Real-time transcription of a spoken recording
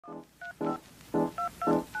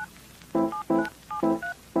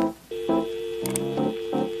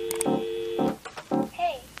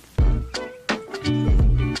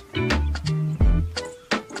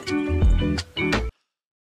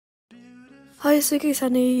Hi, so guys,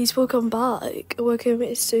 welcome back.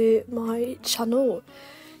 Welcome to my channel.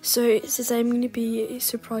 So today I'm going to be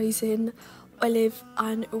surprising Olive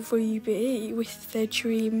and Ruby with their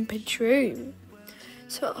dream bedroom.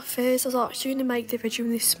 So at first I was actually going to make the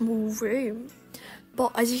bedroom this small room,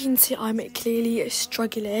 but as you can see I'm clearly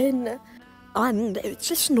struggling and it's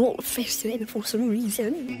just not fitting for some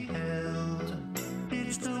reason.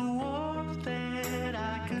 It's the warmth that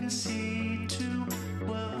I can see too.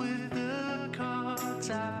 What with the cards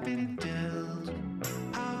I've been dealt,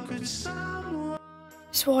 how could someone?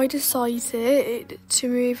 So I decided to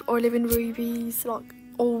move Olive and Ruby's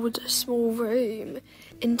old small room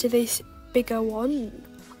into this bigger one.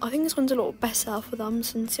 I think this one's a lot better for them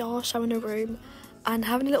since they are sharing a room, and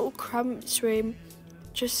having a little cramped room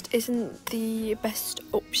just isn't the best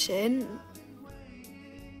option.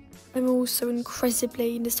 I'm also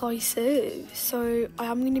incredibly indecisive, so I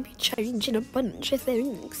am going to be changing a bunch of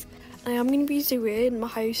things. I am going to be doing my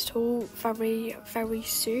house tour very, very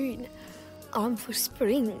soon. For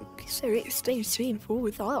spring, so stay tuned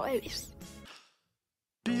for that.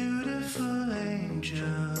 Beautiful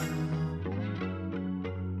angel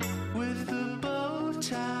with the bow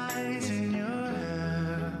ties in your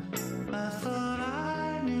hair. I thought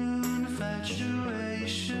I knew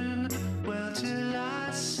infatuation well till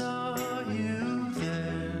I saw you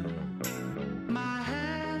there. My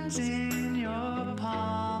hands in your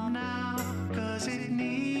palm now, 'cause it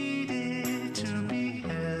needed to be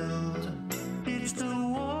held. It's the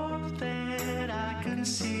warmth that I can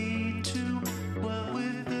see too. What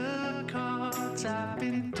with the cards I've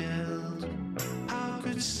been dealt, how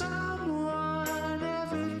could someone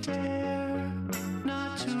ever dare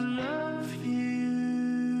not to love you?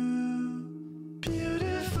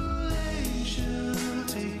 Beautiful angel,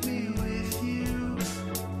 take me with you.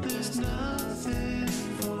 There's nothing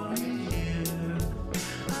for me here.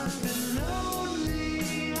 I've been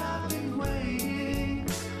lonely, I've been waiting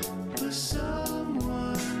for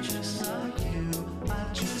someone just like you.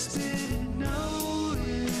 I just didn't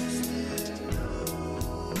notice it,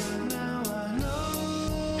 but now I know.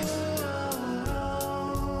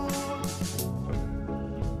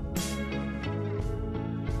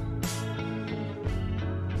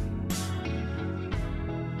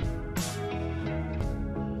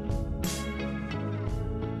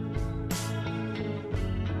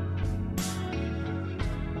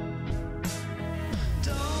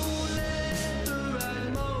 Don't let the right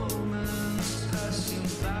moments pass you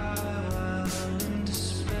by while in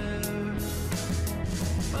despair.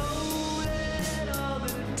 Oh, let all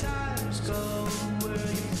the times go where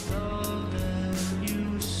you thought that you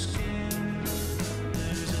were scared.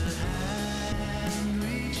 There's a hand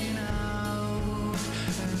reaching out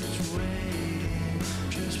and it's waiting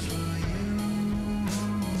just for you.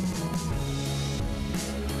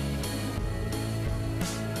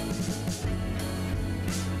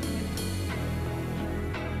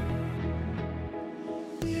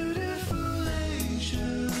 Beautiful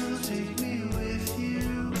angel, take me with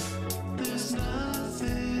you. There's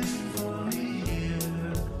nothing for me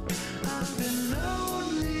here. I've been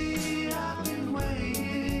lonely, I've been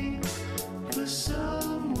waiting for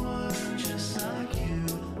someone just like you.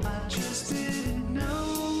 I just didn't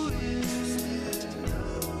notice it,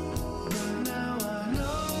 but now I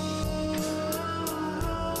know.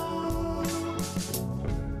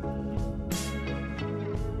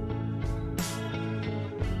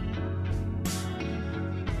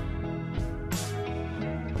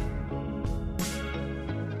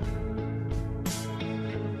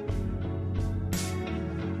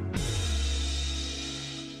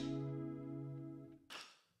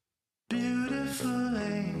 Beautiful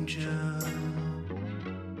angel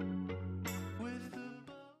with the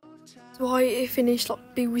bow tie. So I finished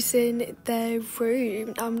building their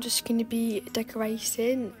room. I'm just going to be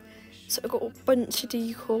decorating. So I've got a bunch of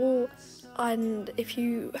decor, and if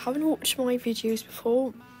you haven't watched my videos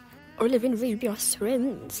before, Olive and Ruby are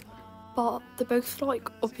twins, but they're both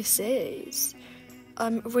opposites.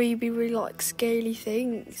 Ruby really likes scaly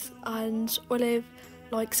things, and Olive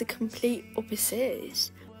likes a complete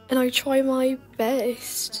opposite. And I try my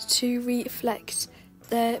best to reflect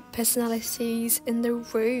their personalities in the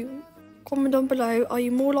room. Comment down below, are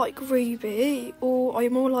you more like Ruby or are you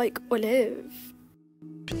more like Olive?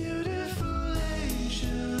 Beautiful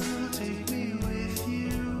angel, take me with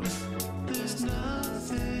you. There's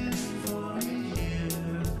nothing for me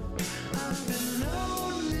here. I've been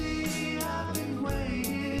lonely, I've been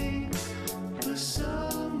waiting for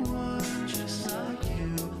someone just like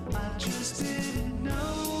you. I just didn't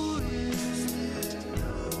notice it,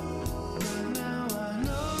 but now I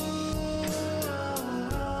know.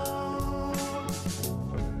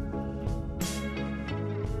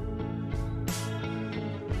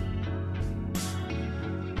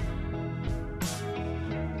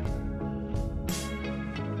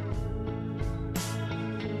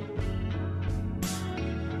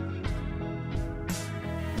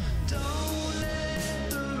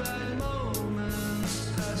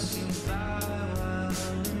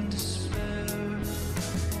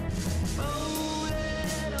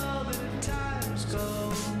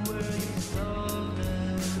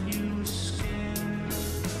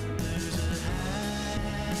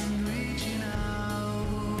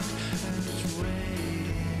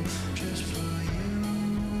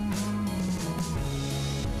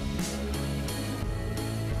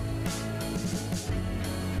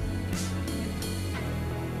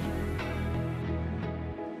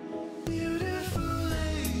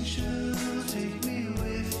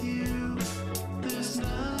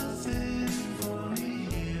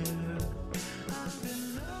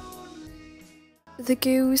 The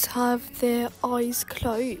girls have their eyes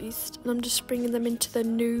closed and I'm just bringing them into the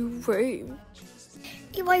new room.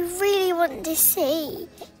 Ew, I really want to see.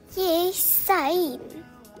 Yeah, same.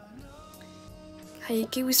 Hey,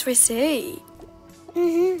 girls ready?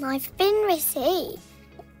 I've been ready.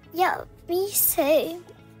 Yeah, me too.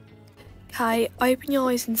 Okay, open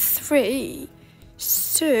your eyes in 3,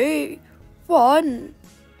 2, 1.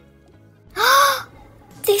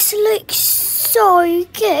 This looks so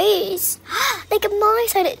good. Look at my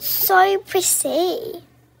side, it's so pretty.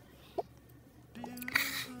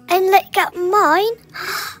 And look at mine.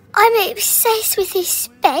 I'm obsessed with this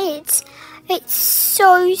bed. It's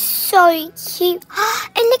so cute.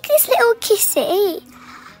 And look at this little kissy.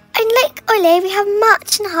 And look, Ollie, we have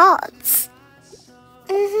matching hearts.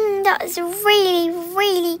 That's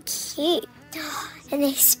really cute. And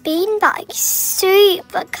this beanbag is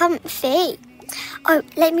super comfy. Oh,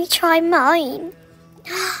 let me try mine.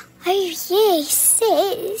 Oh, yes,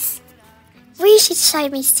 sis. We should show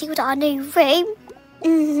Miss Tilda our new room.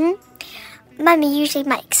 Mummy usually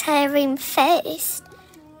makes her room first,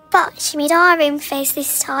 but she made our room first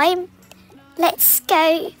this time. Let's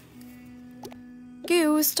go.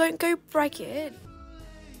 Girls, don't go bragging.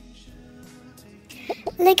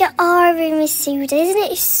 Look at our room, Miss Tilda.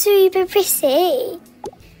 Isn't it super pretty?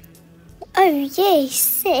 Oh, yes,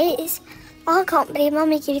 sis. I can't believe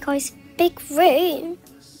Mummy gave you guys a big room.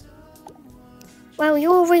 Well,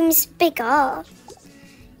 your room's bigger.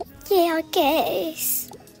 Yeah, I guess.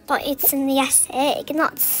 But it's in the attic,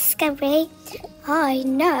 not scary. I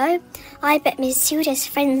know. I bet Miss Tilda's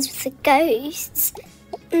friends with the ghosts.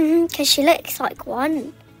 Because she looks like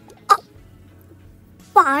one. Oh,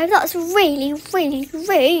 wow, that's really rude.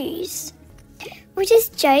 We're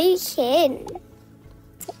just joking.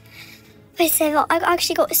 So I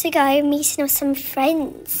actually got to go meeting with some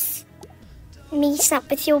friends. Meeting up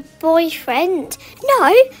with your boyfriend.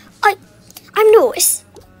 No, I'm not.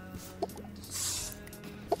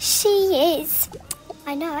 She is.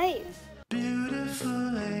 I know.